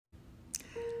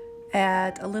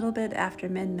At a little bit after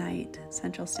midnight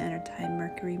Central Standard Time,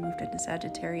 Mercury moved into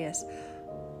Sagittarius.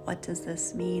 What does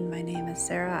this mean? My name is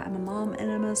Sarah. I'm a mom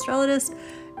and I'm an astrologist,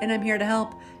 and I'm here to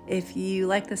help. If you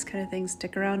like this kind of thing,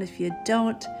 stick around. If you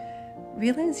don't,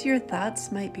 realize your thoughts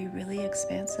might be really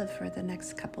expansive for the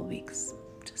next couple weeks.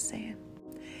 Just saying.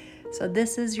 So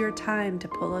this is your time to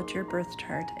pull out your birth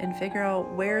chart and figure out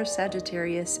where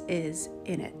Sagittarius is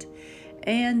in it.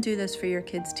 And do this for your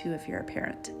kids too if you're a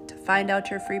parent. To find out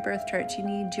your free birth chart, you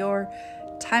need your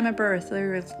time of birth,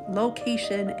 your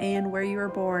location, and where you were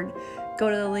born. Go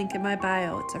to the link in my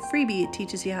bio. It's a freebie. It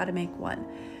teaches you how to make one.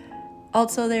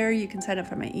 Also there, you can sign up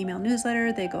for my email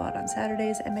newsletter. They go out on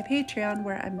Saturdays, and my Patreon,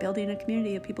 where I'm building a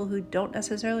community of people who don't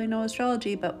necessarily know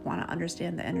astrology but want to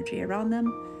understand the energy around them.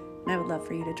 And I would love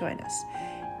for you to join us.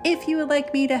 If you would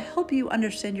like me to help you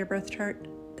understand your birth chart,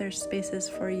 there's spaces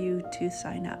for you to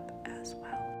sign up as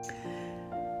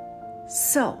well.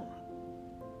 So,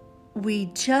 we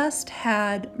just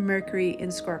had Mercury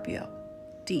in Scorpio,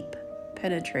 deep,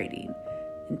 penetrating,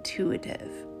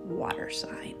 intuitive water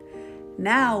sign.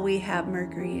 Now we have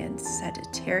Mercury in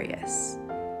Sagittarius,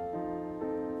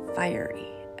 fiery,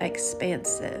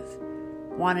 expansive,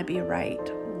 want to be right,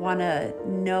 want to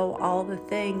know all the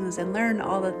things and learn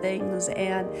all the things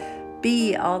and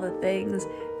be all the things,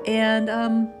 and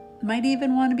might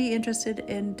even want to be interested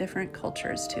in different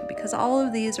cultures too, because all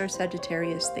of these are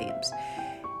Sagittarius themes.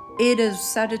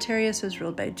 Sagittarius is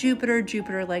ruled by Jupiter.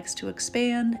 Jupiter likes to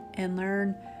expand and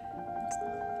learn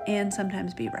and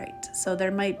sometimes be right. So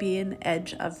there might be an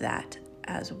edge of that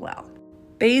as well.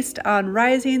 Based on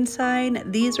rising sign,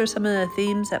 these are some of the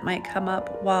themes that might come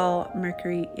up while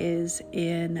Mercury is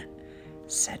in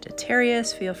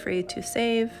Sagittarius. Feel free to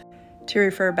save, to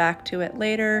refer back to it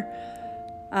later.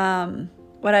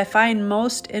 What I find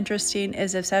most interesting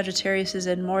is if Sagittarius is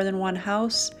in more than one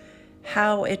house,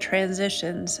 how it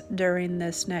transitions during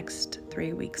this next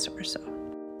 3 weeks or so.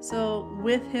 So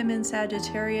with him in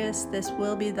Sagittarius, this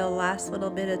will be the last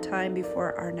little bit of time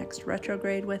before our next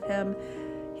retrograde with him.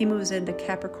 He moves into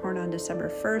Capricorn on December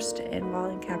 1st, and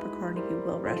while in Capricorn, he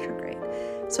will retrograde.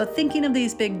 So thinking of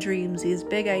these big dreams, these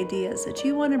big ideas that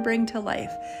you want to bring to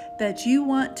life, that you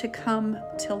want to come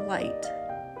to light,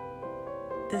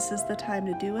 this is the time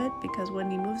to do it, because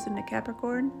when he moves into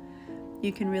Capricorn,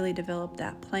 you can really develop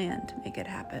that plan to make it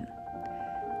happen.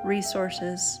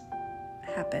 Resources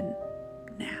happen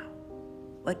now.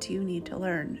 What do you need to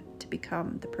learn to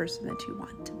become the person that you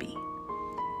want to be?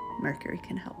 Mercury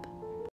can help.